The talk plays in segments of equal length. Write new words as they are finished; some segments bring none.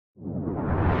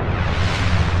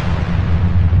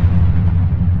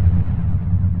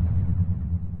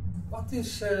What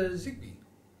is ZigBee?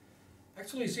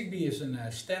 Actually, ZigBee is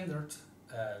a standard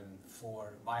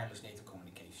for wireless data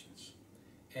communications.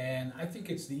 And I think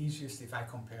it's the easiest if I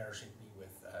compare ZigBee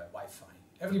with Wi-Fi.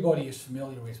 Everybody is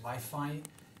familiar with Wi-Fi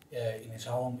in his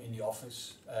home, in the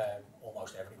office,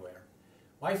 almost everywhere.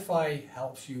 Wi-Fi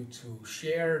helps you to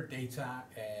share data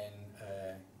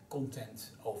and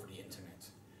content over the internet.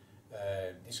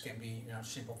 This can be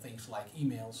simple things like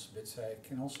emails, but it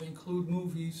can also include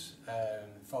movies,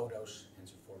 photos, and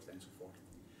so forth and so forth.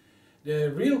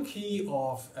 The real key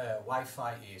of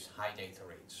Wi-Fi is high data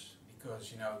rates,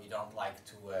 because you don't like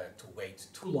to wait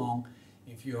too long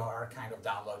if you are kind of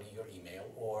downloading your email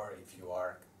or if you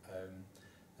are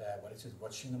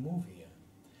watching a movie.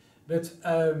 But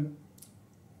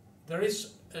there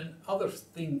is another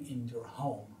thing in your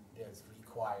home that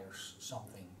requires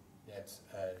something that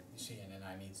you see, and then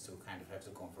I need to kind of have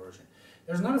the conversion.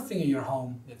 There's another thing in your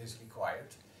home that is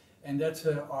required, and that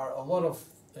are a lot of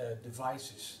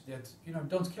devices that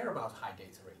don't care about high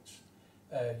data rates.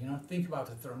 Think about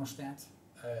a thermostat,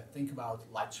 think about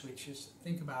light switches,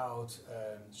 think about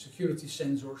security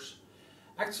sensors.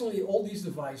 Actually, all these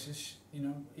devices,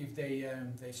 if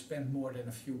they spend more than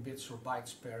a few bits or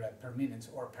bytes per minute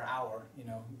or per hour,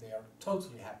 they are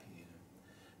totally happy.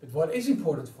 But what is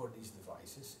important for these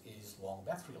devices is long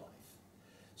battery life.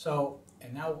 So,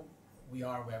 and now we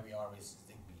are where we are with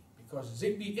ZigBee, because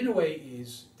ZigBee in a way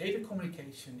is data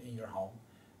communication in your home,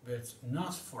 but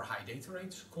not for high data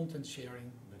rates, content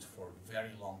sharing, but for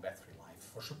very long battery life,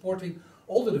 for supporting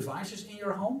all the devices in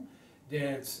your home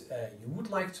that you would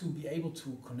like to be able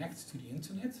to connect to the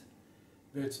internet,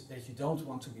 but that you don't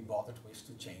want to be bothered with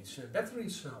to change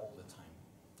batteries all the time.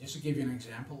 Just to give you an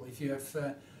example, if you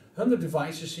have 100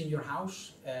 devices in your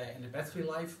house and the battery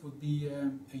life would be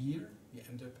a year, you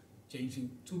end up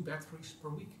changing 2 batteries per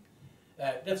week.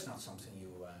 That's not something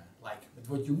you like. But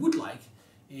what you would like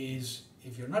is,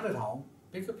 if you're not at home,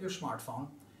 pick up your smartphone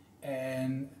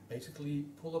and basically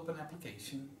pull up an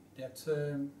application that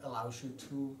allows you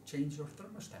to change your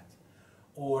thermostat,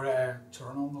 or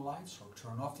turn on the lights or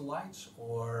turn off the lights,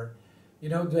 or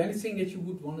do anything that you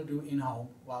would want to do in home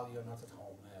while you're not at home.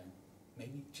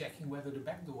 Maybe checking whether the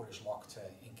back door is locked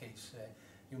in case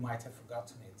you might have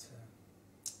forgotten it.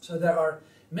 So there are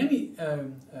many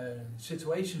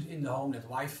situations in the home that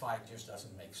Wi-Fi just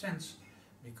doesn't make sense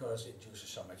because it uses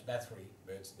so much battery,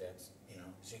 but that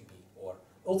ZigBee or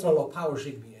ultra low power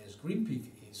ZigBee, as GreenPeak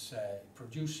is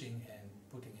producing and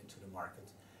putting into the market,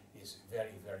 is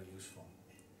very, very useful.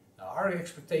 Now our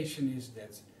expectation is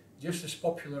that just as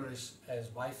popular as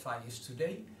Wi-Fi is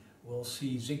today, we'll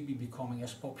see ZigBee becoming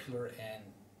as popular, and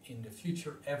in the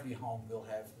future every home will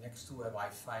have, next to a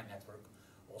Wi-Fi network,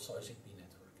 also a ZigBee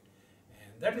network.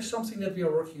 And that is something that we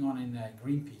are working on in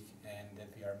GreenPeak, and that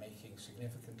we are making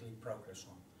significantly progress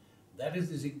on. That is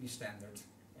the ZigBee standard,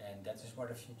 and that is where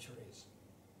the future is.